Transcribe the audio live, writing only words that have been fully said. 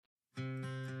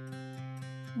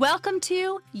Welcome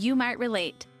to You Might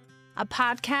Relate, a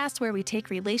podcast where we take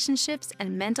relationships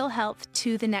and mental health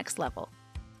to the next level.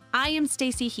 I am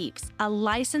Stacy Heaps, a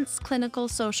licensed clinical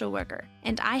social worker,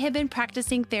 and I have been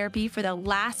practicing therapy for the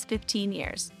last 15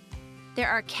 years. There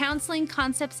are counseling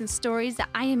concepts and stories that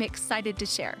I am excited to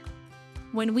share.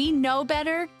 When we know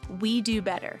better, we do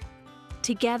better.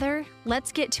 Together,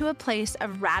 let's get to a place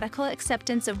of radical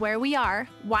acceptance of where we are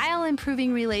while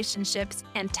improving relationships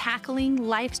and tackling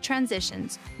life's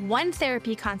transitions, one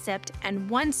therapy concept and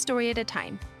one story at a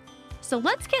time. So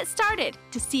let's get started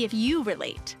to see if you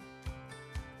relate.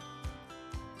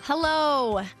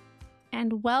 Hello,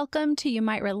 and welcome to You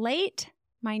Might Relate.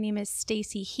 My name is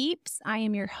Stacy Heaps. I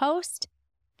am your host.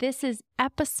 This is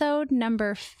episode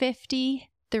number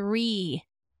 53.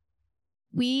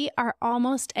 We are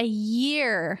almost a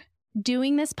year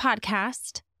doing this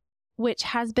podcast, which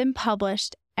has been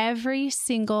published every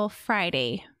single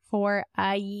Friday for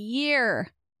a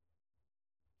year.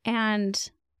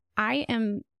 And I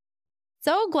am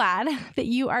so glad that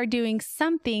you are doing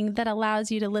something that allows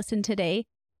you to listen today.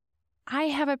 I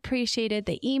have appreciated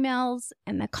the emails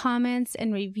and the comments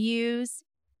and reviews.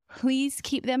 Please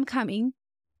keep them coming.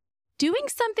 Doing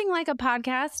something like a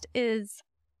podcast is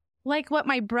like what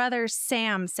my brother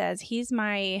Sam says. He's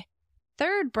my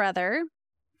third brother,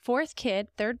 fourth kid,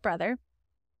 third brother.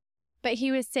 But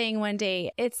he was saying one day,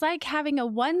 it's like having a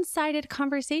one-sided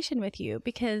conversation with you,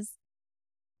 because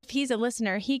if he's a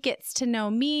listener, he gets to know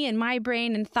me and my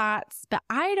brain and thoughts, but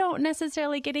I don't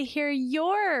necessarily get to hear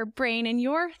your brain and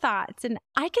your thoughts. And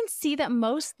I can see that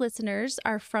most listeners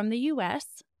are from the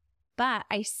US, but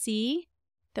I see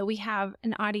that we have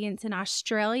an audience in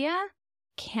Australia,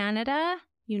 Canada,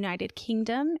 United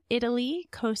Kingdom, Italy,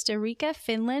 Costa Rica,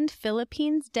 Finland,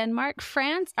 Philippines, Denmark,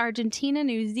 France, Argentina,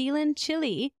 New Zealand,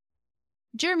 Chile,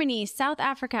 Germany, South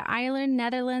Africa, Ireland,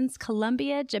 Netherlands,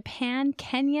 Colombia, Japan,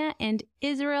 Kenya, and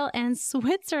Israel and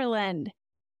Switzerland.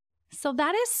 So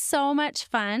that is so much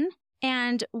fun.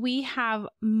 And we have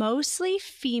mostly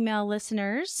female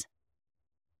listeners,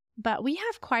 but we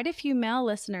have quite a few male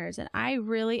listeners. And I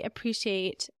really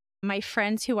appreciate my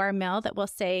friends who are male that will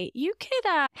say, you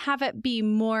could have it be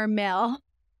more male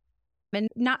and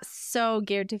not so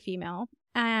geared to female.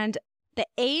 And the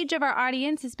age of our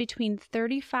audience is between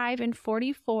 35 and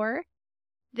 44.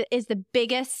 That is the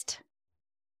biggest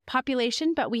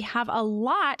population, but we have a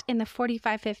lot in the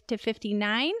 45 to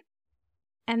 59,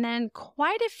 and then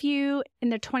quite a few in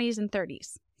their 20s and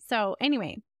 30s. So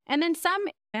anyway, and then some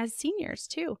as seniors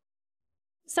too.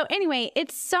 So anyway,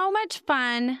 it's so much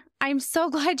fun. I'm so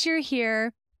glad you're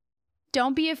here.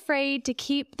 Don't be afraid to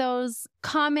keep those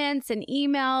comments and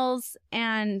emails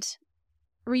and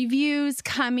reviews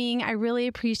coming. I really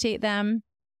appreciate them.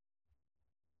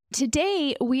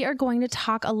 Today, we are going to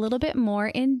talk a little bit more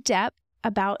in depth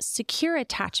about secure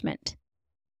attachment.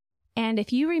 And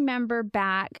if you remember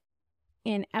back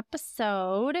in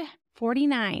episode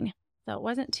 49, so it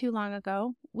wasn't too long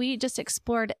ago, we just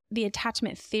explored the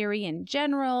attachment theory in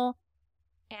general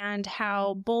and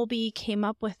how Bowlby came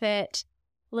up with it,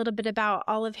 a little bit about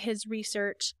all of his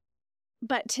research.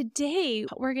 But today,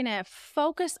 we're going to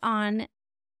focus on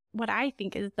what I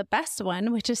think is the best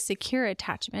one, which is secure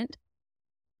attachment.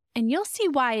 And you'll see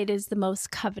why it is the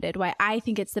most coveted, why I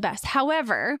think it's the best.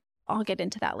 However, I'll get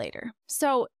into that later.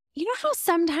 So, you know how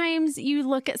sometimes you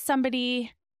look at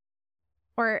somebody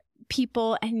or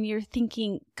people and you're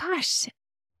thinking, gosh,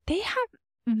 they have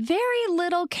very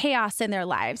little chaos in their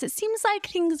lives. It seems like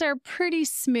things are pretty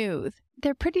smooth.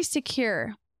 They're pretty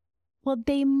secure. Well,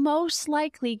 they most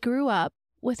likely grew up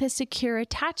with a secure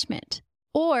attachment,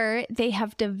 or they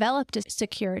have developed a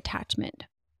secure attachment.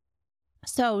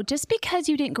 So just because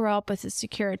you didn't grow up with a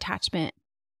secure attachment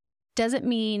doesn't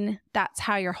mean that's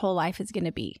how your whole life is going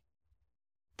to be.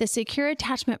 The secure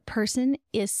attachment person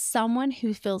is someone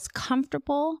who feels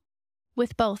comfortable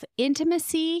with both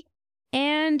intimacy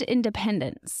and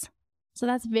independence. So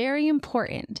that's very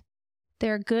important.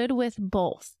 They're good with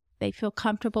both. They feel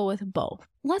comfortable with both.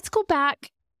 Let's go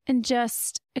back and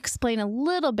just explain a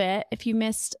little bit. If you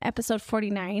missed episode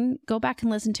 49, go back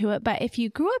and listen to it. But if you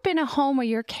grew up in a home where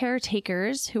your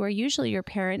caretakers, who are usually your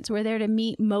parents, were there to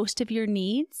meet most of your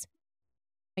needs,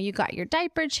 you got your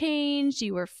diaper changed,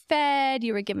 you were fed,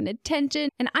 you were given attention.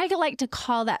 And I like to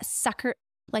call that sucker,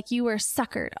 like you were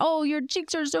suckered. Oh, your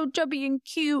cheeks are so chubby and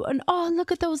cute. And oh,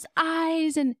 look at those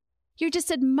eyes. And you're just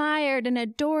admired and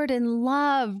adored and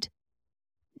loved.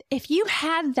 If you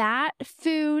had that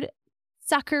food,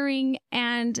 suckering,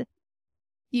 and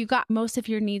you got most of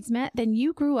your needs met, then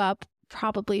you grew up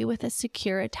probably with a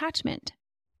secure attachment.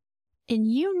 And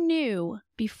you knew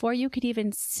before you could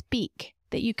even speak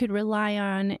that you could rely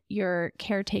on your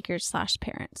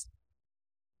caretakers/parents.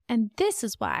 And this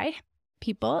is why,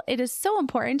 people, it is so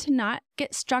important to not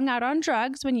get strung out on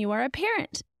drugs when you are a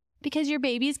parent, because your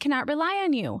babies cannot rely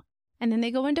on you. And then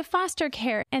they go into foster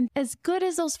care. And as good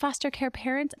as those foster care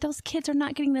parents, those kids are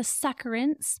not getting the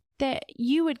suckerance that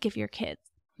you would give your kids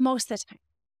most of the time.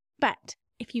 But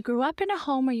if you grew up in a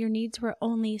home where your needs were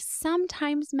only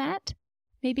sometimes met,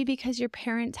 maybe because your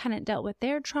parents hadn't dealt with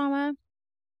their trauma,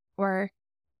 or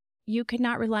you could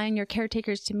not rely on your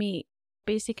caretakers to meet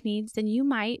basic needs, then you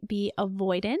might be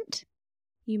avoidant,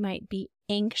 you might be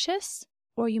anxious,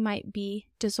 or you might be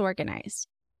disorganized.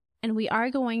 And we are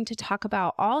going to talk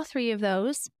about all three of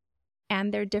those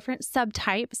and their different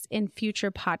subtypes in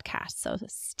future podcasts. So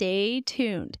stay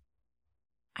tuned.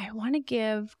 I want to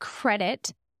give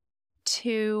credit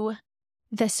to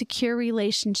the Secure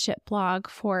Relationship blog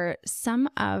for some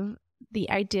of the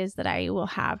ideas that I will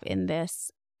have in this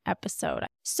episode.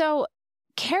 So,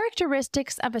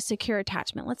 characteristics of a secure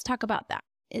attachment. Let's talk about that.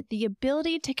 The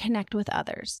ability to connect with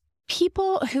others.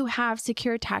 People who have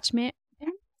secure attachment, they're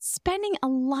spending a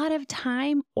lot of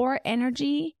time or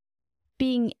energy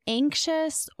being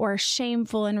anxious or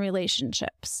shameful in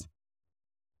relationships.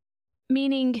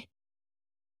 Meaning,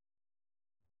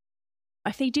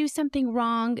 if they do something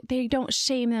wrong, they don't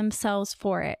shame themselves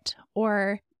for it,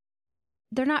 or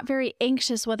they're not very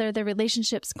anxious whether the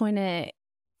relationship's going to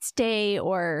stay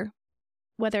or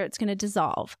whether it's going to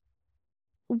dissolve,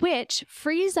 which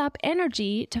frees up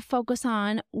energy to focus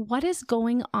on what is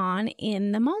going on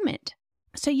in the moment.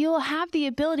 So you'll have the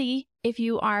ability, if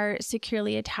you are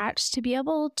securely attached, to be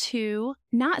able to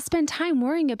not spend time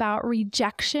worrying about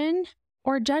rejection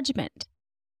or judgment.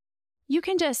 You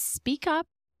can just speak up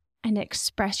and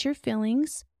express your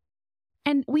feelings.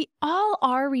 And we all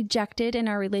are rejected in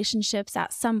our relationships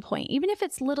at some point, even if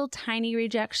it's little tiny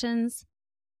rejections.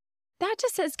 That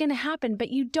just is going to happen, but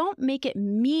you don't make it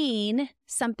mean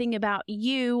something about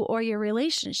you or your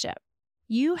relationship.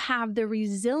 You have the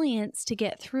resilience to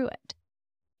get through it.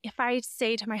 If I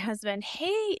say to my husband,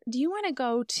 hey, do you want to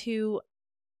go to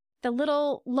the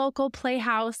little local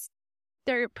playhouse?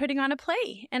 They're putting on a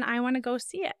play and I want to go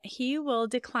see it. He will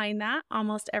decline that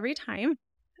almost every time.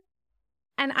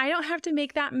 And I don't have to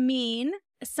make that mean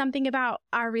something about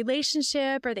our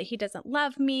relationship or that he doesn't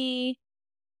love me.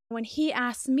 When he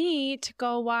asks me to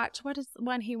go watch, what is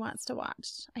one he wants to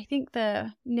watch? I think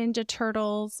the Ninja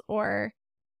Turtles or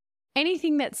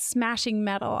anything that's smashing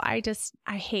metal, I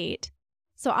hate.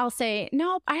 So I'll say,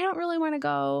 no, I don't really want to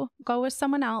go with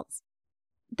someone else.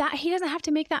 That he doesn't have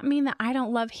to make that mean that I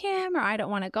don't love him or I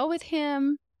don't want to go with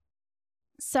him.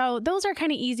 So those are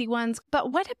kind of easy ones.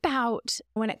 But what about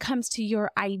when it comes to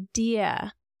your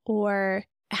idea or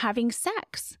having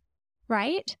sex,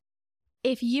 right?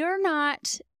 If you're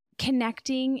not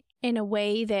connecting in a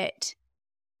way that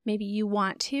maybe you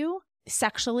want to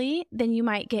sexually, then you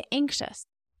might get anxious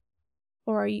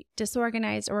or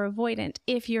disorganized or avoidant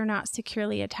if you're not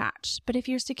securely attached. But if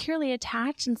you're securely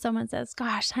attached and someone says,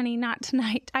 gosh, honey, not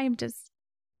tonight. I'm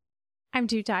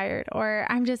too tired, or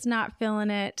I'm just not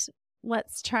feeling it.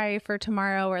 Let's try for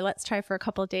tomorrow, or let's try for a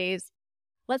couple of days.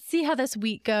 Let's see how this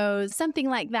week goes. Something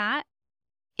like that.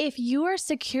 If you are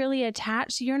securely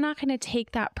attached, you're not going to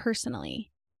take that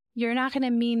personally. You're not going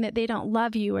to mean that they don't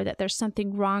love you or that there's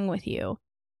something wrong with you.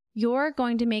 You're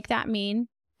going to make that mean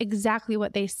exactly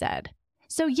what they said.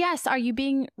 So yes, are you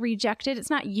being rejected? It's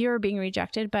not you're being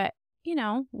rejected, but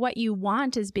what you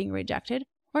want is being rejected.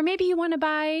 Or maybe you want to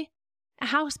buy a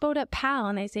houseboat at PAL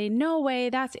and they say, no way,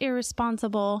 that's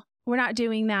irresponsible. We're not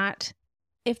doing that.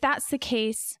 If that's the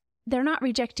case, they're not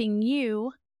rejecting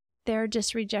you. They're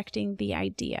just rejecting the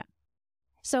idea.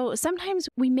 So sometimes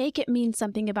we make it mean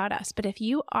something about us. But if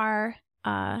you are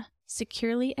a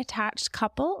securely attached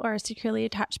couple or a securely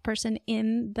attached person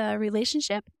in the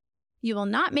relationship, you will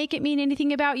not make it mean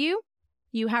anything about you.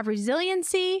 You have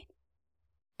resiliency,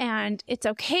 and it's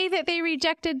okay that they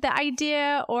rejected the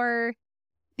idea or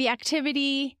the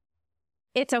activity.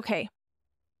 It's okay.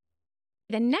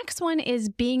 The next one is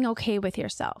being okay with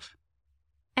yourself.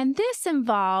 And this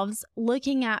involves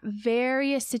looking at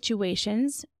various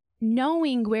situations,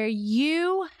 knowing where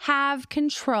you have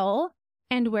control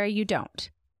and where you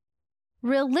don't.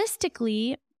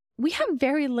 Realistically, we have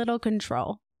very little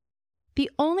control. The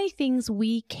only things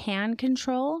we can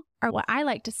control are what I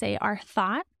like to say are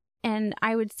thought, and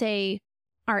I would say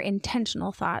our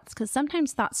intentional thoughts, because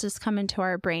sometimes thoughts just come into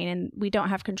our brain and we don't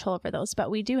have control over those,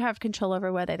 but we do have control over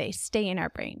whether they stay in our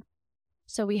brain.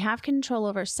 So we have control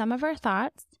over some of our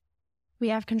thoughts. We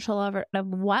have control over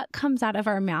what comes out of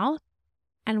our mouth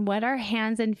and what our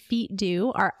hands and feet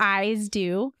do, our eyes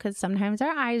do, because sometimes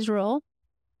our eyes roll.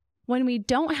 When we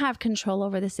don't have control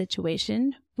over the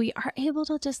situation, we are able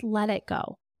to just let it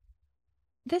go.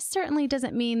 This certainly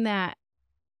doesn't mean that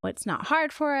it's not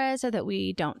hard for us or that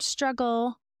we don't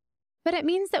struggle, but it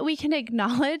means that we can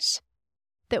acknowledge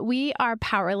that we are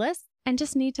powerless and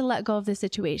just need to let go of the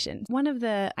situation. One of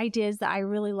the ideas that I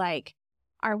really like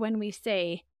are when we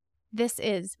say, this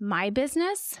is my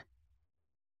business,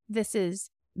 this is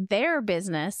their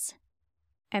business,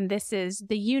 and this is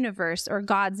the universe or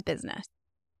God's business.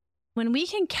 When we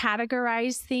can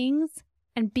categorize things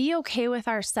and be okay with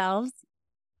ourselves,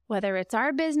 whether it's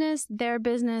our business, their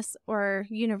business, or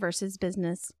universe's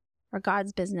business, or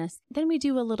God's business, then we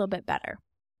do a little bit better.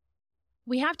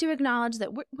 We have to acknowledge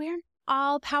that we're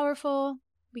all powerful.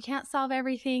 We can't solve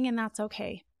everything, and that's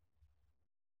okay.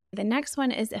 The next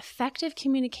one is effective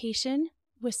communication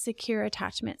with secure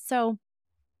attachment. So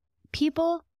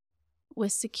people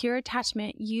with secure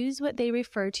attachment use what they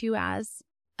refer to as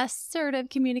assertive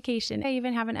communication. I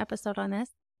even have an episode on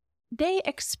this. They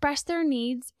express their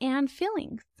needs and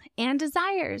feelings and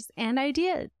desires and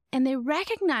ideas, and they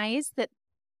recognize that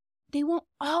they won't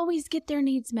always get their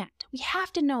needs met. We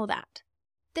have to know that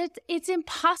it's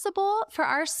impossible for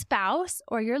our spouse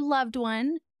or your loved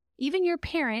one, even your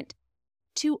parent,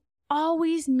 to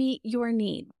always meet your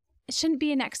needs. It shouldn't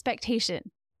be an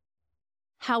expectation.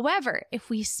 However, if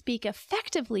we speak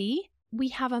effectively, we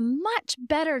have a much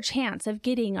better chance of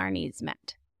getting our needs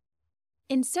met.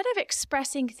 Instead of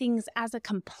expressing things as a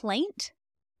complaint,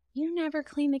 you never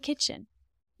clean the kitchen.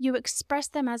 You express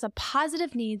them as a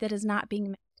positive need that is not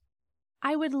being met.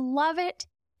 I would love it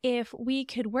if we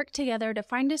could work together to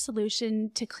find a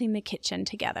solution to clean the kitchen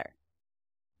together.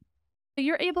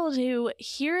 You're able to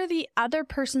hear the other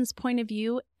person's point of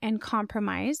view and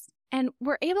compromise, and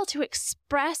we're able to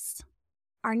express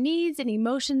our needs and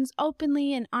emotions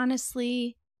openly and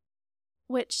honestly,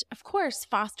 which of course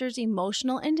fosters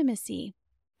emotional intimacy.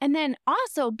 And then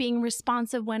also being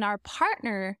responsive when our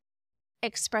partner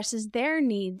expresses their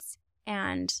needs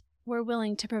and we're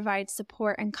willing to provide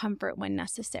support and comfort when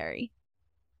necessary.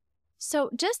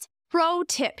 So just pro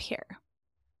tip here.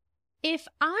 If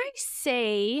I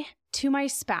say to my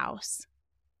spouse,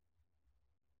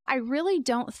 I really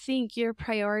don't think you're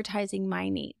prioritizing my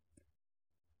needs,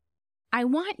 I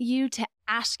want you to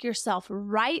ask yourself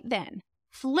right then,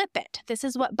 flip it. This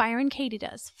is what Byron Katie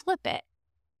does. Flip it.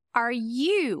 Are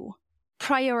you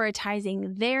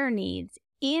prioritizing their needs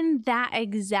in that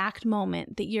exact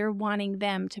moment that you're wanting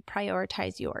them to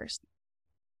prioritize yours?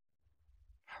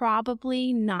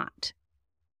 Probably not.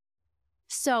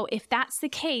 So if that's the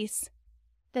case,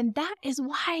 then that is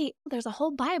why there's a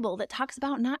whole Bible that talks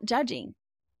about not judging.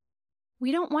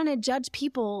 We don't want to judge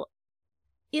people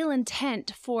ill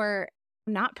intent for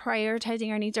not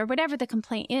prioritizing our needs or whatever the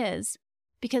complaint is,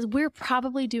 because we're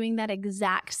probably doing that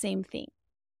exact same thing.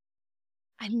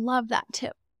 I love that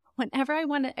tip. Whenever I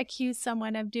want to accuse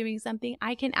someone of doing something,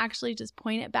 I can actually just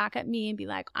point it back at me and be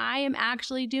like, I am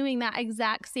actually doing that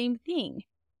exact same thing.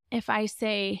 If I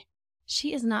say,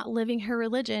 she is not living her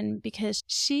religion because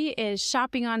she is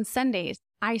shopping on Sundays,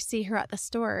 I see her at the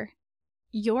store.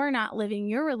 You're not living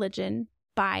your religion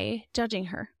by judging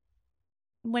her.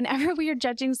 Whenever we are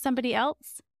judging somebody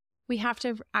else, we have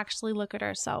to actually look at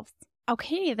ourselves.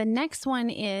 Okay, the next one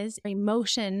is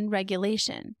emotion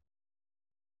regulation.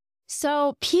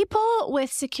 So people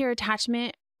with secure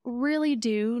attachment really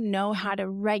do know how to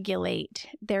regulate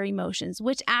their emotions,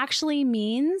 which actually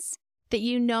means that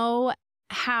you know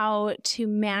how to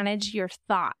manage your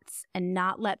thoughts and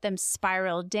not let them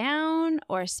spiral down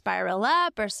or spiral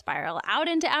up or spiral out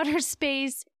into outer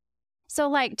space. So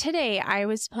like today, I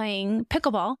was playing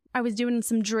pickleball. I was doing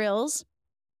some drills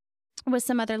with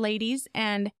some other ladies,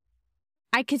 and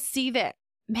I could see that,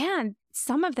 man,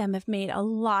 some of them have made a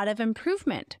lot of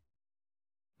improvement.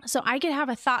 So I could have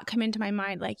a thought come into my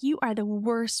mind like, you are the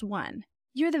worst one.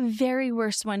 You're the very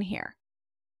worst one here.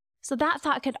 So that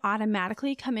thought could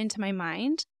automatically come into my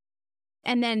mind.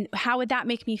 And then how would that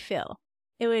make me feel?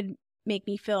 It would make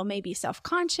me feel maybe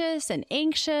self-conscious and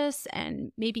anxious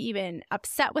and maybe even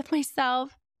upset with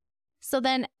myself. So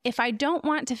then if I don't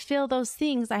want to feel those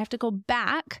things, I have to go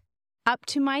back up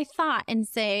to my thought and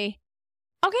say,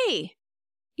 okay,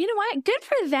 you know what? Good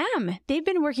for them. They've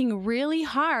been working really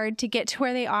hard to get to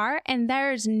where they are, and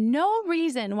there's no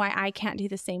reason why I can't do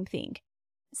the same thing.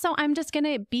 So I'm just going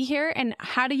to be here, and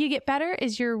how do you get better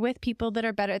is you're with people that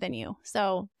are better than you.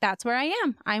 So that's where I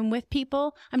am. I'm with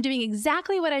people. I'm doing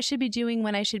exactly what I should be doing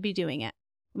when I should be doing it.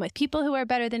 I'm with people who are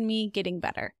better than me, getting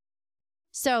better.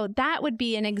 So that would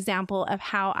be an example of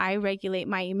how I regulate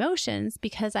my emotions,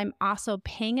 because I'm also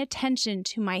paying attention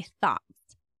to my thoughts.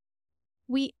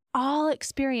 We all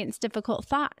experience difficult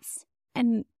thoughts,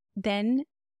 and then,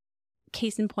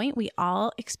 case in point, we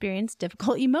all experience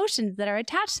difficult emotions that are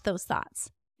attached to those thoughts.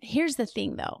 Here's the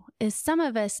thing, though, is some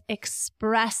of us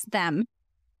express them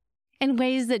in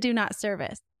ways that do not serve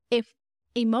us. If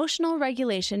emotional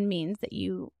regulation means that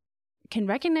you can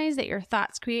recognize that your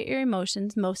thoughts create your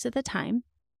emotions most of the time,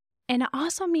 and it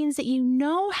also means that you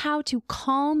know how to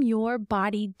calm your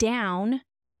body down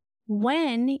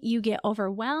when you get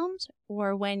overwhelmed,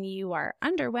 or when you are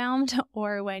underwhelmed,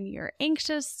 or when you're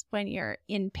anxious, when you're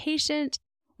impatient,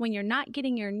 when you're not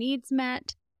getting your needs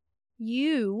met,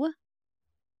 you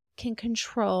can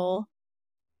control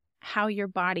how your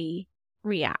body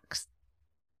reacts.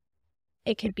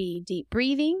 It could be deep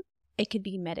breathing. It could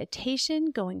be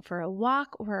meditation, going for a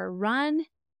walk or a run.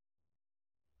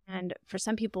 And for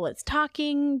some people, it's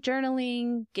talking,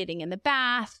 journaling, getting in the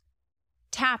bath,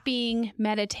 tapping,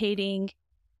 meditating,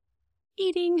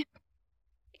 eating.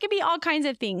 It could be all kinds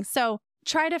of things. So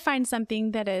try to find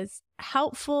something that is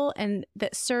helpful and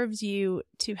that serves you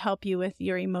to help you with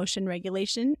your emotion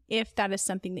regulation, if that is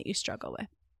something that you struggle with.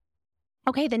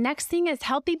 Okay, the next thing is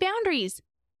healthy boundaries.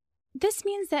 This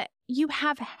means that you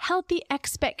have healthy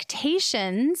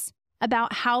expectations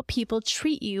about how people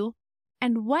treat you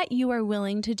and what you are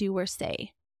willing to do or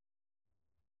say.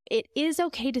 It is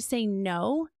okay to say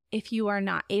no if you are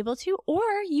not able to, or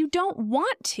you don't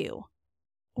want to,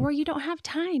 or you don't have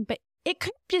time. But it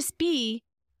could just be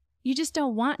you just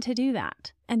don't want to do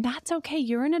that. And that's okay.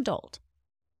 You're an adult.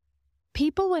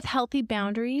 People with healthy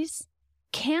boundaries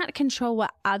can't control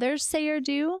what others say or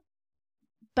do,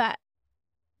 but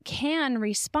can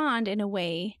respond in a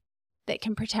way that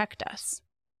can protect us.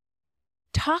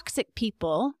 Toxic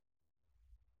people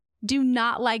do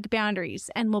not like boundaries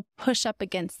and will push up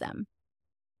against them.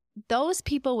 Those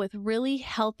people with really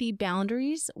healthy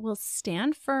boundaries will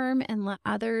stand firm and let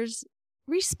others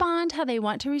respond how they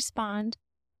want to respond.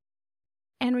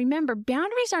 And remember,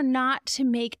 boundaries are not to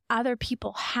make other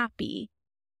people happy.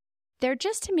 They're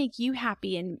just to make you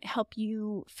happy and help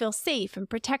you feel safe and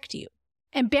protect you.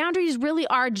 And boundaries really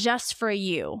are just for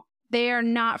you. They are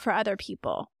not for other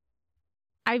people.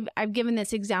 I've given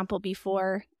this example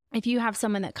before. If you have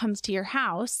someone that comes to your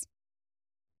house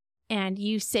and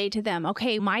you say to them,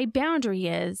 okay, my boundary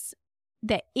is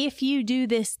that if you do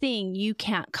this thing, you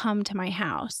can't come to my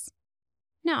house.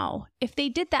 No, if they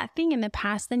did that thing in the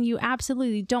past, then you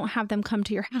absolutely don't have them come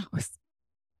to your house.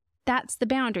 That's the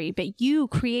boundary, but you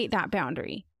create that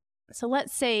boundary. So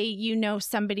let's say you know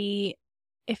somebody,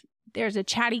 if there's a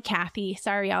chatty Kathy,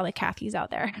 sorry, all the Kathys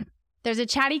out there. There's a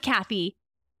chatty Kathy,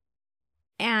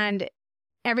 and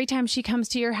every time she comes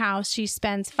to your house, she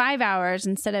spends 5 hours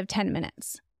instead of 10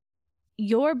 minutes.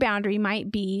 Your boundary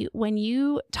might be when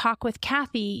you talk with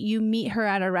Kathy, you meet her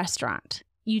at a restaurant.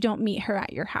 You don't meet her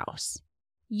at your house.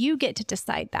 You get to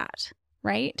decide that,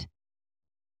 right?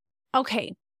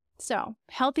 Okay, so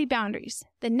healthy boundaries.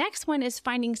 The next one is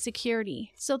finding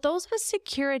security. So those with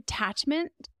secure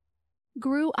attachment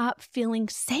grew up feeling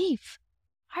safe.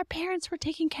 Our parents were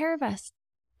taking care of us.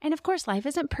 And of course, life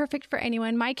isn't perfect for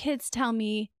anyone. My kids tell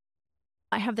me,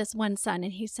 I have this one son,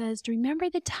 and he says, do you remember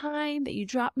the time that you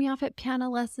dropped me off at piano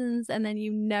lessons and then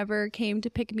you never came to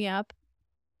pick me up?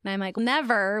 And I'm like,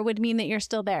 never would mean that you're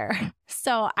still there.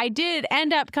 So I did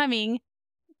end up coming,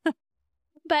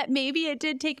 but maybe it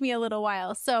did take me a little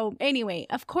while. So anyway,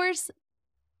 of course,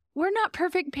 we're not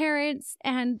perfect parents,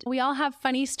 and we all have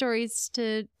funny stories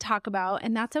to talk about,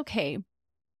 and that's okay.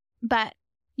 But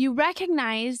you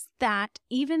recognize that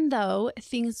even though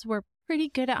things were pretty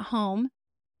good at home,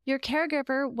 your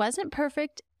caregiver wasn't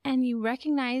perfect, and you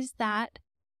recognize that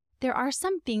there are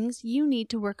some things you need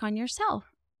to work on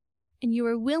yourself. And you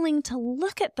are willing to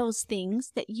look at those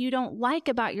things that you don't like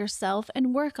about yourself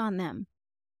and work on them.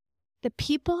 The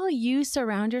people you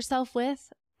surround yourself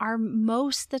with are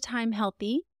most of the time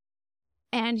healthy,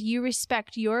 and you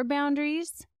respect your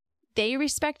boundaries, they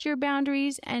respect your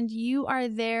boundaries, and you are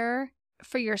there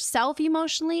for yourself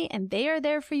emotionally, and they are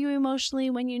there for you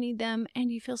emotionally when you need them,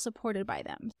 and you feel supported by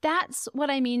them. That's what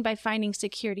I mean by finding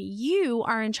security. You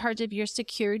are in charge of your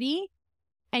security,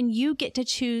 and you get to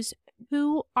choose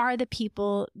who are the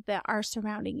people that are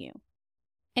surrounding you.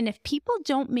 And if people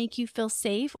don't make you feel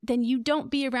safe, then you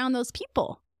don't be around those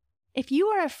people. If you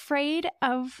are afraid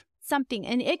of something,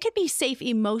 and it could be safe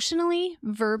emotionally,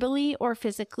 verbally, or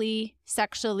physically,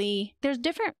 sexually, there's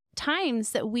different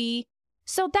times that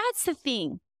so that's the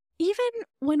thing. Even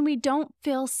when we don't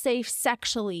feel safe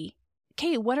sexually,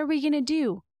 okay, what are we going to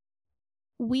do?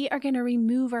 We are going to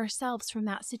remove ourselves from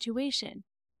that situation.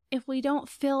 If we don't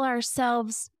feel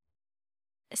ourselves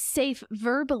safe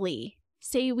verbally,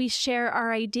 say we share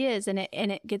our ideas and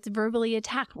it gets verbally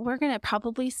attacked, we're going to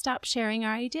probably stop sharing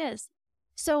our ideas.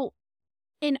 So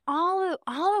in all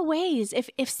the ways,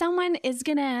 if someone is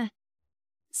going to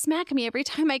smack me every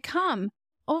time I come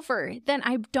over, then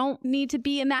I don't need to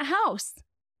be in that house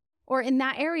or in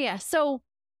that area. So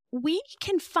we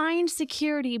can find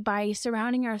security by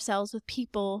surrounding ourselves with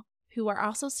people who are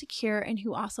also secure and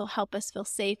who also help us feel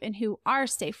safe and who are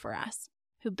safe for us,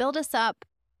 who build us up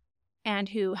and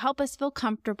who help us feel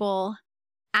comfortable,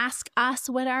 ask us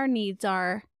what our needs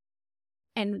are,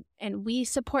 and we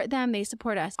support them, they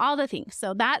support us, all the things.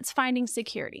 So that's finding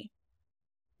security.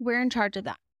 We're in charge of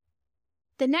that.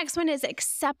 The next one is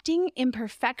accepting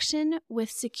imperfection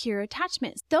with secure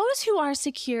attachments. Those who are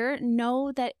secure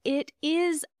know that it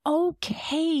is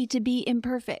okay to be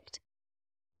imperfect.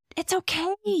 It's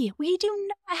okay. We do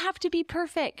not have to be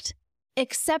perfect.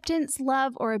 Acceptance,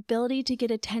 love, or ability to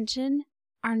get attention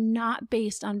are not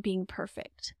based on being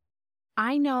perfect.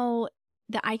 I know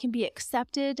that I can be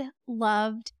accepted,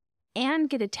 loved, and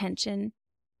get attention,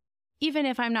 even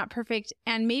if I'm not perfect,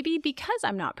 and maybe because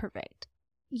I'm not perfect.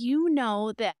 You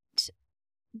know that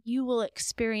you will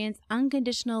experience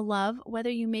unconditional love whether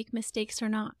you make mistakes or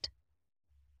not.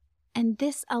 And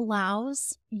this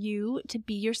allows you to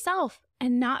be yourself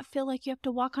and not feel like you have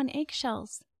to walk on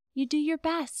eggshells. You do your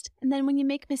best. And then when you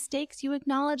make mistakes, you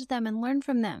acknowledge them and learn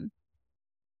from them.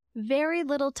 Very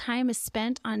little time is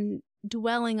spent on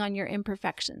dwelling on your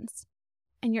imperfections.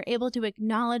 And you're able to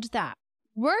acknowledge that.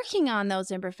 Working on those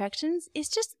imperfections is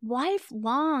just a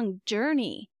lifelong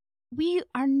journey. We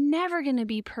are never going to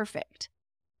be perfect.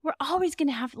 We're always going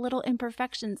to have little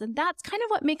imperfections, and that's kind of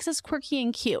what makes us quirky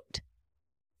and cute.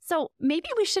 So maybe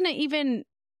we shouldn't even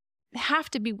have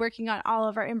to be working on all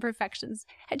of our imperfections.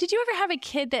 Did you ever have a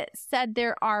kid that said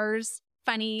their R's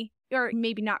funny or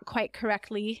maybe not quite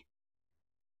correctly?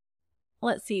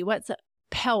 Let's see, what's a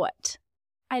poet?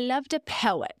 I loved a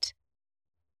poet.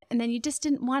 And then you just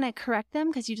didn't want to correct them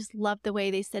because you just loved the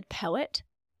way they said poet.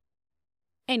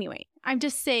 Anyway, I'm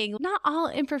just saying not all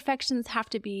imperfections have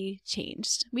to be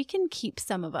changed. We can keep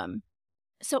some of them.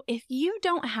 So if you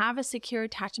don't have a secure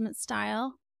attachment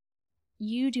style,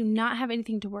 you do not have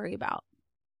anything to worry about.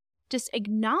 Just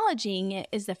acknowledging it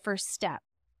is the first step.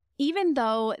 Even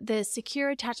though the secure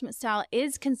attachment style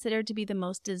is considered to be the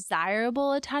most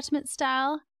desirable attachment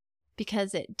style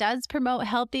because it does promote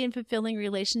healthy and fulfilling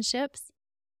relationships,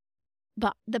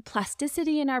 but the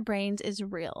plasticity in our brains is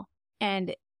real,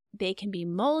 and they can be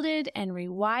molded and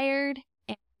rewired,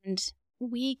 and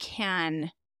we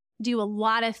can do a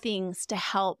lot of things to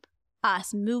help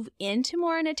us move into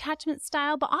more an attachment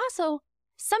style. But also,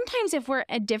 sometimes if we're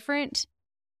a different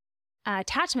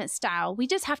attachment style, we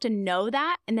just have to know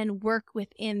that and then work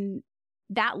within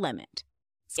that limit.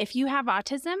 If you have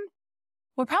autism,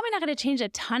 we're probably not going to change a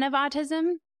ton of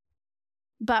autism,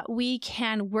 but we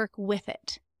can work with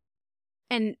it.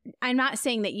 And I'm not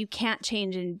saying that you can't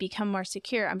change and become more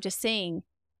secure. I'm just saying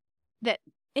that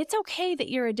it's okay that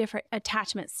you're a different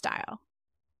attachment style.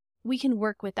 We can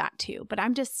work with that too. But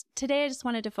today I just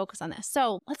wanted to focus on this.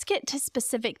 So let's get to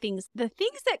specific things. The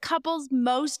things that couples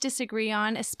most disagree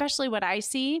on, especially what I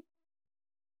see,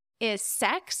 is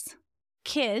sex,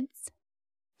 kids,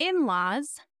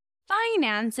 in-laws,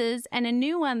 finances, and a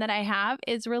new one that I have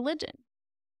is religion.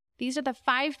 These are the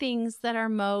 5 things that are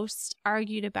most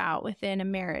argued about within a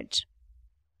marriage.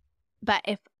 But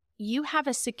if you have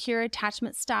a secure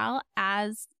attachment style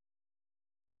as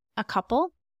a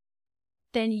couple,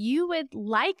 then you would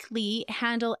likely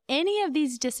handle any of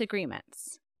these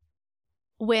disagreements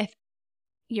with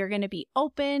you're going to be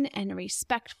open and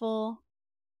respectful.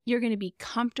 You're going to be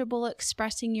comfortable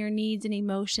expressing your needs and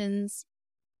emotions.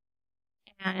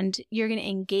 And you're going to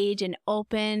engage in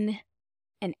open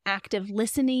and active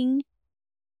listening,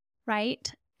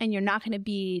 right? And you're not going to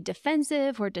be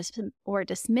defensive or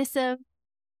dismissive.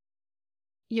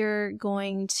 You're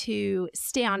going to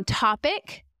stay on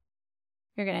topic.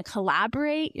 You're going to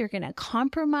collaborate. You're going to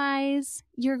compromise.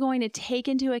 You're going to take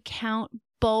into account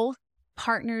both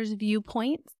partners'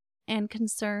 viewpoints and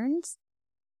concerns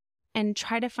and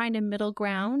try to find a middle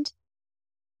ground.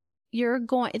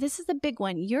 This is a big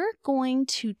one. You're going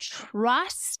to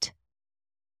trust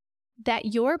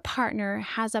that your partner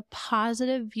has a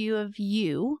positive view of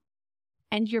you,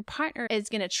 and your partner is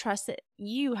going to trust that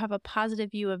you have a positive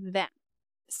view of them.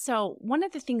 So one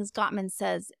of the things Gottman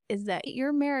says is that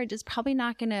your marriage is probably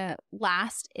not going to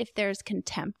last if there's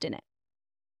contempt in it.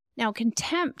 Now,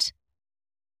 contempt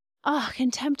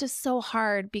is so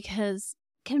hard because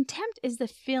contempt is the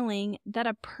feeling that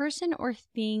a person or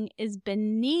thing is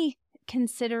beneath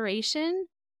consideration,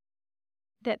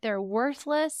 that they're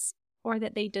worthless, or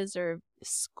that they deserve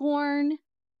scorn,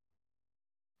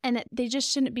 and that they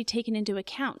just shouldn't be taken into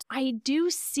account. I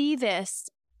do see this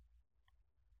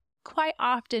quite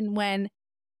often when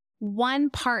one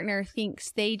partner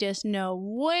thinks they just know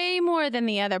way more than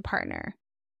the other partner.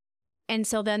 And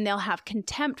so then they'll have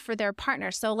contempt for their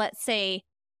partner. So let's say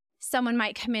someone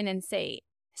might come in and say,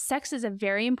 sex is a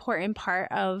very important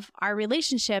part of our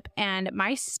relationship, and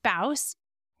my spouse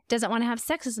doesn't want to have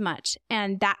sex as much,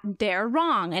 and that they're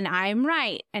wrong and I'm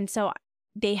right. And so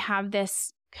they have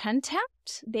this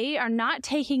contempt. They are not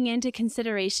taking into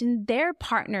consideration their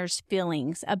partner's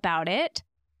feelings about it.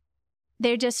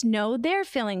 They just know their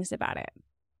feelings about it.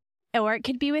 Or it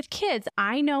could be with kids.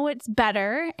 I know it's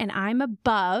better and I'm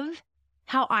above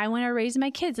how I want to raise my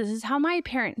kids. This is how my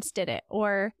parents did it.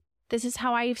 Or this is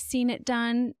how I've seen it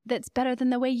done that's better than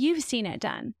the way you've seen it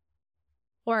done.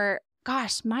 Or,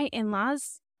 gosh, my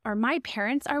in-laws or my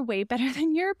parents are way better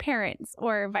than your parents,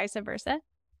 or vice versa.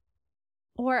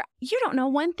 Or you don't know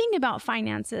one thing about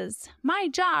finances. My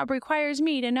job requires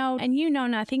me to know, and you know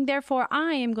nothing. Therefore,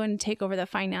 I am going to take over the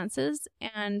finances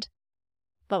and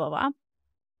blah, blah, blah.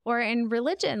 Or in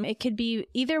religion, it could be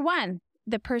either one.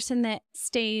 The person that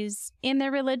stays in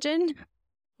their religion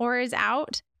or is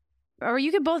out, or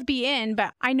you could both be in,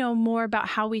 but I know more about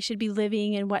how we should be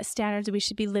living and what standards we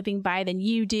should be living by than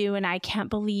you do. And I can't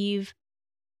believe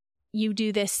you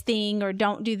do this thing or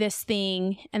don't do this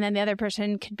thing. And then the other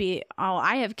person could be, oh,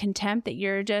 I have contempt that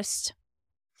you're just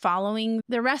following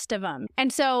the rest of them.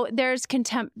 And so there's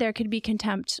contempt. There could be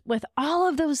contempt with all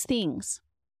of those things.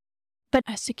 But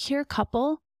a secure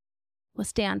couple will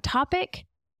stay on topic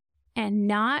and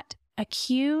not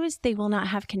accuse. They will not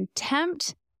have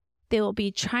contempt. They will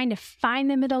be trying to find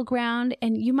the middle ground.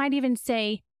 And you might even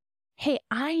say, hey,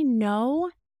 I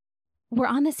know we're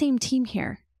on the same team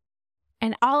here.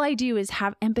 And all I do is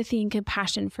have empathy and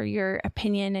compassion for your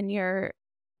opinion and your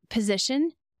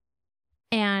position.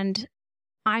 And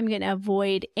I'm going to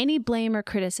avoid any blame or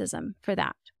criticism for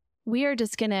that. We are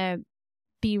just going to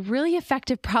be really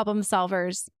effective problem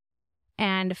solvers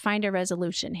and find a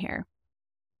resolution here.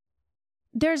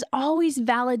 There's always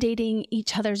validating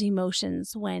each other's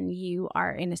emotions when you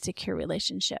are in a secure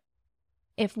relationship.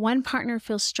 If one partner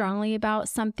feels strongly about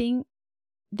something,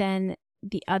 then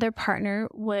the other partner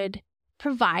would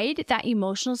provide that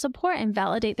emotional support and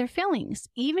validate their feelings.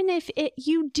 Even if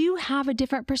you do have a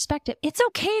different perspective, it's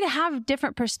okay to have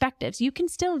different perspectives. You can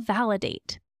still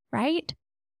validate, right?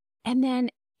 And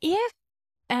then if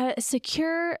a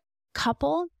secure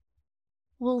couple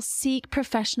will seek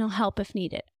professional help if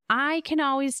needed. I can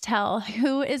always tell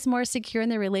who is more secure in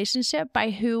the relationship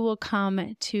by who will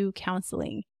come to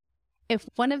counseling. If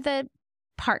one of the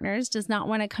partners does not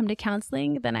want to come to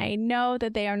counseling, then I know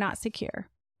that they are not secure.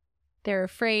 They're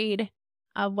afraid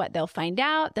of what they'll find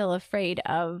out. They're afraid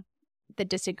of the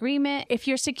disagreement. If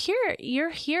you're secure,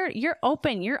 you're here, you're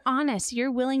open, you're honest,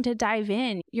 you're willing to dive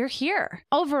in, you're here.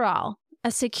 Overall, a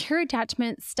secure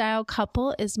attachment style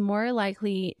couple is more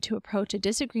likely to approach a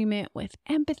disagreement with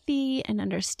empathy and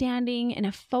understanding and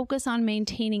a focus on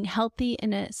maintaining healthy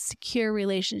and a secure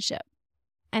relationship.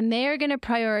 And they are going to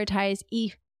prioritize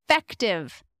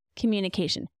effective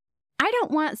communication. I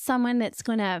don't want someone that's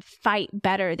going to fight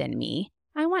better than me.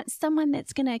 I want someone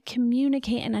that's going to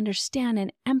communicate and understand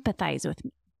and empathize with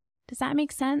me. Does that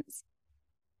make sense?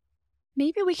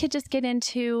 Maybe we could just get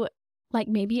into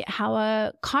maybe how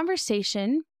a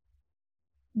conversation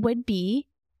would be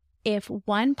if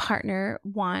one partner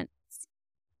wants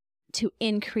to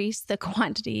increase the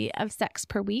quantity of sex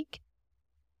per week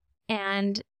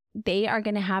and they are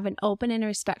going to have an open and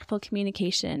respectful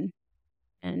communication.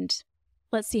 And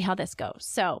let's see how this goes.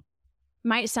 So,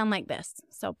 might sound like this.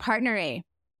 So, partner A,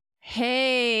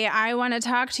 hey, I want to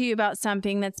talk to you about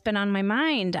something that's been on my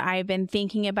mind. I've been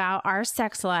thinking about our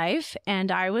sex life,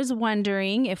 and I was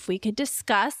wondering if we could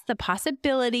discuss the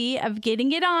possibility of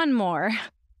getting it on more.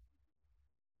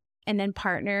 And then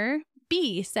partner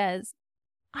B says,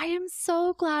 I am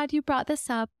so glad you brought this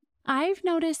up. I've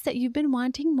noticed that you've been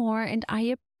wanting more, and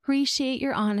I appreciate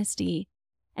your honesty.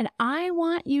 And I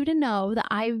want you to know that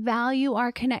I value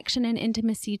our connection and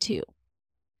intimacy too.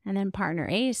 And then partner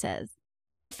A says,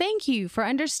 thank you for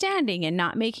understanding and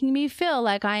not making me feel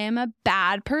like I am a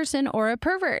bad person or a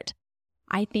pervert.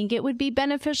 I think it would be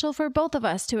beneficial for both of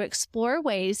us to explore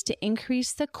ways to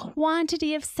increase the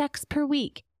quantity of sex per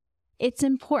week. It's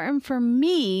important for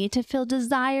me to feel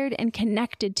desired and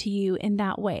connected to you in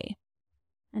that way.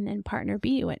 And then partner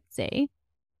B would say,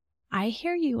 I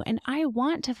hear you, and I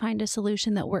want to find a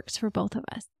solution that works for both of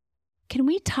us. Can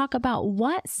we talk about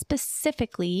what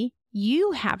specifically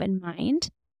you have in mind?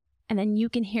 And then you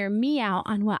can hear me out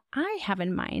on what I have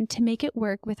in mind to make it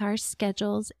work with our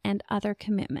schedules and other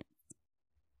commitments.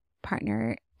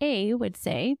 Partner A would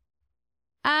say,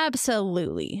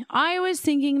 Absolutely. I was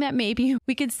thinking that maybe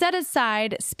we could set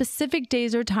aside specific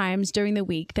days or times during the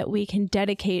week that we can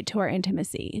dedicate to our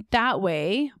intimacy. That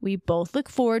way, we both look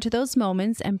forward to those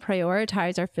moments and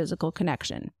prioritize our physical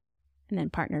connection. And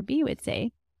then partner B would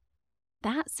say,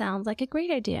 that sounds like a great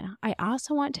idea. I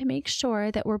also want to make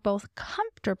sure that we're both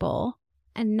comfortable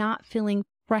and not feeling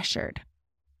pressured.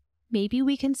 Maybe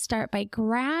we can start by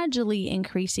gradually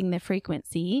increasing the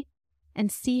frequency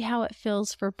and see how it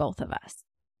feels for both of us.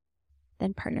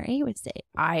 Then partner A would say,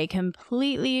 I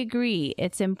completely agree.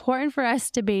 It's important for us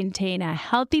to maintain a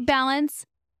healthy balance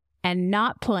and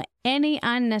not put any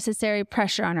unnecessary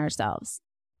pressure on ourselves.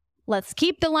 Let's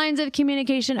keep the lines of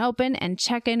communication open and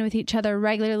check in with each other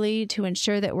regularly to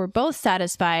ensure that we're both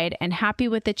satisfied and happy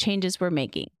with the changes we're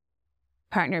making.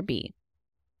 Partner B,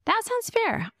 that sounds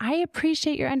fair. I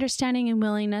appreciate your understanding and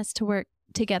willingness to work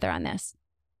together on this.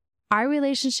 Our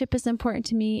relationship is important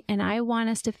to me, and I want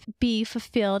us to be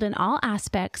fulfilled in all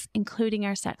aspects, including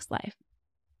our sex life.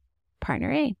 Partner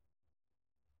A,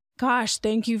 gosh,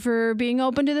 thank you for being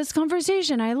open to this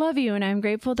conversation. I love you, and I'm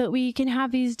grateful that we can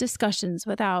have these discussions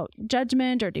without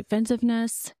judgment or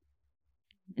defensiveness,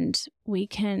 and we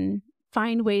can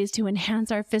find ways to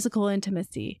enhance our physical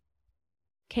intimacy.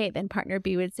 Okay, then partner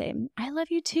B would say, I love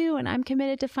you too, and I'm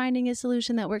committed to finding a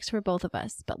solution that works for both of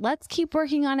us. But let's keep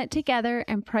working on it together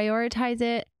and prioritize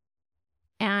it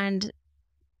and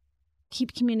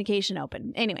keep communication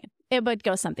open. Anyway, it would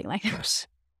go something like that.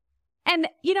 And,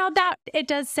 that it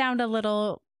does sound a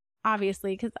little,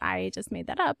 obviously, because I just made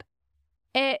that up.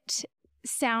 It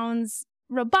sounds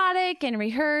robotic and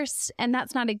rehearsed, and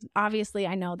that's not, obviously,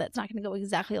 I know that's not going to go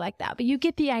exactly like that, but you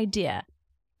get the idea.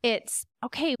 It's,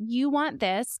 okay, you want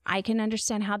this. I can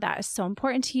understand how that is so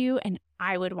important to you, and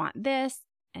I would want this,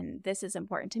 and this is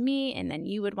important to me, and then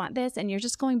you would want this, and you're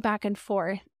just going back and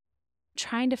forth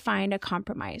trying to find a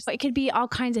compromise. It could be all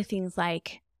kinds of things,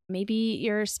 like maybe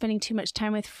you're spending too much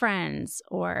time with friends,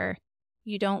 or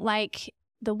you don't like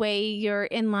the way your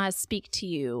in-laws speak to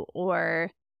you, or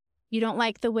you don't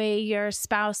like the way your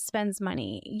spouse spends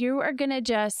money. You are going to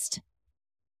just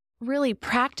really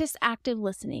practice active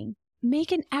listening.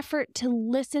 Make an effort to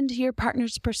listen to your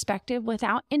partner's perspective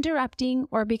without interrupting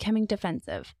or becoming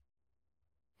defensive.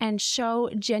 And show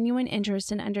genuine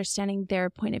interest in understanding their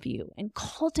point of view and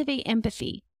cultivate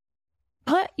empathy.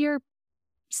 Put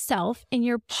yourself in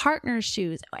your partner's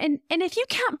shoes. And if you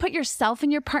can't put yourself in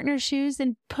your partner's shoes,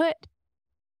 then put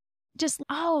just,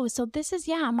 so this is,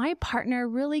 my partner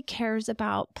really cares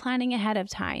about planning ahead of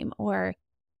time or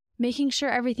making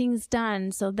sure everything's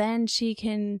done. So then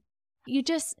you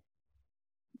just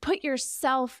put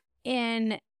yourself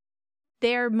in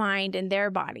their mind and their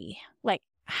body. Like,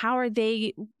 how are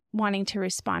they wanting to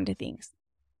respond to things?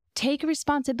 Take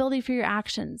responsibility for your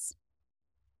actions.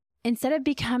 Instead of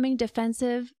becoming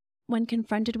defensive when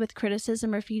confronted with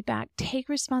criticism or feedback, take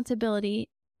responsibility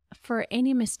for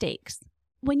any mistakes.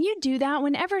 When you do that,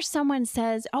 whenever someone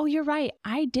says, oh, you're right,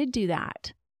 I did do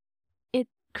that, it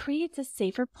creates a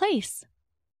safer place.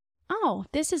 Oh,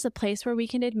 this is a place where we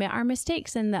can admit our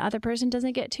mistakes and the other person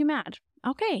doesn't get too mad.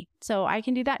 Okay, so I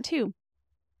can do that too.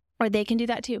 Or they can do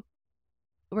that too.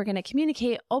 We're going to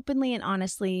communicate openly and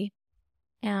honestly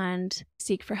and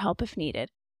seek for help if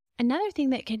needed. Another thing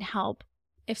that can help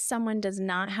if someone does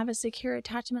not have a secure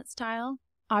attachment style,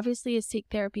 obviously is seek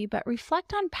therapy, but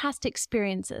reflect on past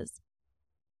experiences.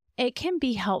 It can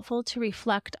be helpful to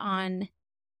reflect on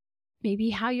maybe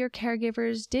how your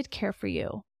caregivers did care for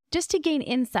you. Just to gain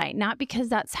insight, not because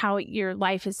that's how your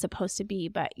life is supposed to be,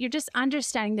 but you're just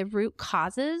understanding the root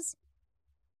causes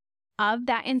of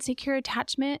that insecure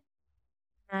attachment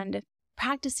and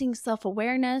practicing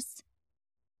self-awareness.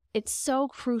 It's so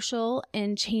crucial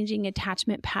in changing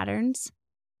attachment patterns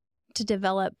to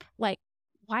develop,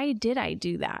 why did I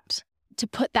do that? To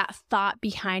put that thought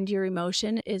behind your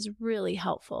emotion is really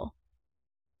helpful.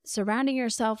 Surrounding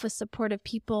yourself with supportive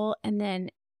people, and then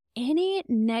any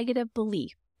negative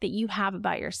belief that you have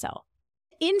about yourself.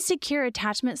 Insecure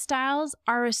attachment styles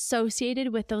are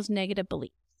associated with those negative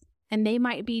beliefs, and they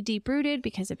might be deep-rooted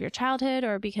because of your childhood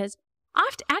or because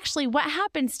actually what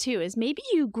happens too is maybe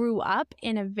you grew up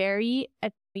in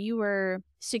you were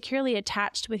securely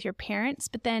attached with your parents,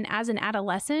 but then as an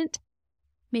adolescent,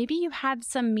 maybe you had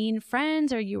some mean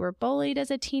friends or you were bullied as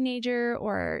a teenager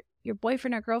or your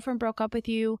boyfriend or girlfriend broke up with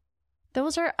you.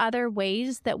 Those are other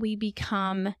ways that we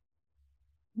kind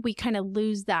of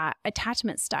lose that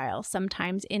attachment style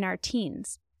sometimes in our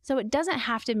teens. So it doesn't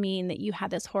have to mean that you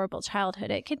had this horrible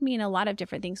childhood. It could mean a lot of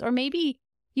different things. Or maybe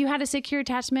you had a secure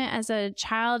attachment as a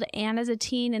child and as a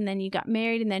teen, and then you got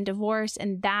married and then divorced,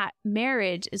 and that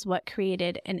marriage is what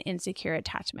created an insecure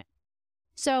attachment.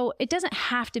 So it doesn't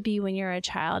have to be when you're a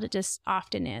child. It just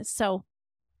often is. So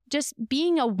just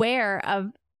being aware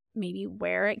of maybe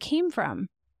where it came from.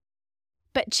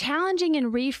 But challenging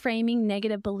and reframing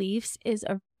negative beliefs is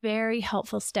a very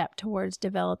helpful step towards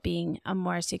developing a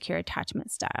more secure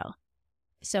attachment style.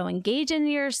 So engage in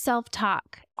your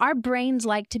self-talk. Our brains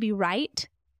like to be right.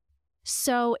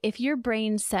 So if your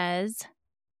brain says,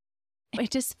 it's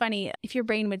just funny, if your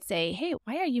brain would say, hey,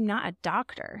 why are you not a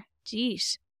doctor?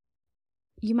 Geesh.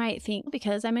 You might think,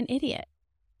 because I'm an idiot.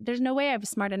 There's no way I'm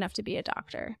smart enough to be a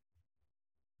doctor.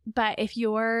 But if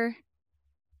your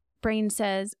brain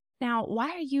says, now, why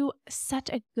are you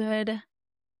such a good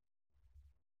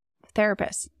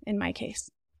therapist in my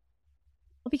case?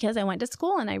 Well, because I went to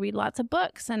school and I read lots of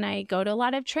books and I go to a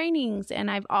lot of trainings and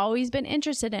I've always been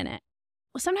interested in it.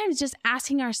 Well, sometimes just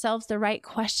asking ourselves the right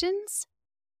questions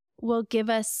will give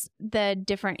us the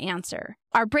different answer.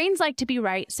 Our brains like to be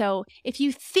right. So if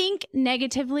you think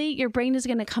negatively, your brain is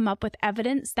going to come up with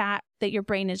evidence that your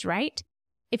brain is right.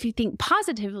 If you think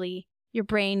positively, your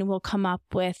brain will come up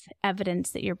with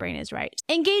evidence that your brain is right.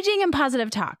 Engaging in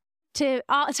positive talk. To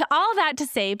all that to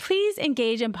say, please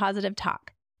engage in positive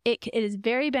talk. It is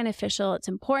very beneficial. It's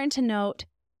important to note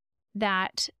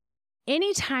that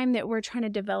anytime that we're trying to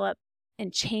develop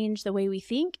and change the way we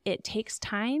think, it takes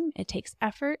time, it takes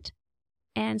effort,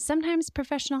 and sometimes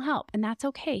professional help, and that's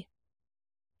okay.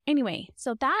 Anyway,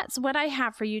 so that's what I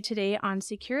have for you today on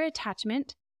secure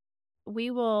attachment. We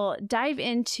will dive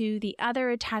into the other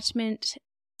attachment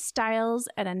styles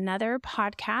at another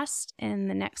podcast in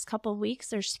the next couple of weeks.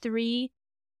 There's 3,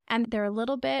 and they're a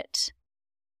little bit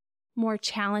more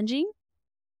challenging.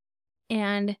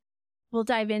 And we'll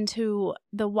dive into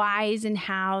the whys and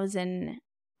hows and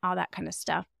all that kind of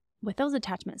stuff with those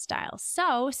attachment styles.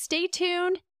 So stay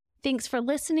tuned. Thanks for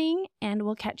listening, and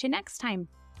we'll catch you next time.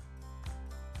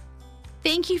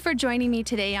 Thank you for joining me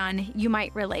today on You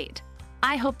Might Relate.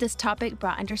 I hope this topic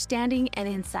brought understanding and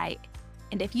insight.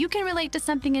 And if you can relate to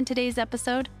something in today's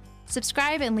episode,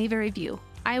 subscribe and leave a review.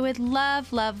 I would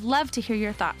love, love, love to hear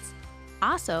your thoughts.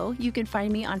 Also, you can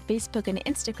find me on Facebook and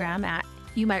Instagram at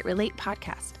You Might Relate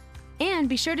Podcast. And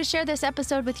be sure to share this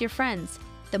episode with your friends.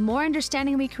 The more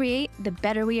understanding we create, the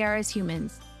better we are as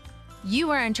humans.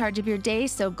 You are in charge of your day,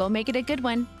 so go make it a good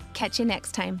one. Catch you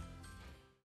next time.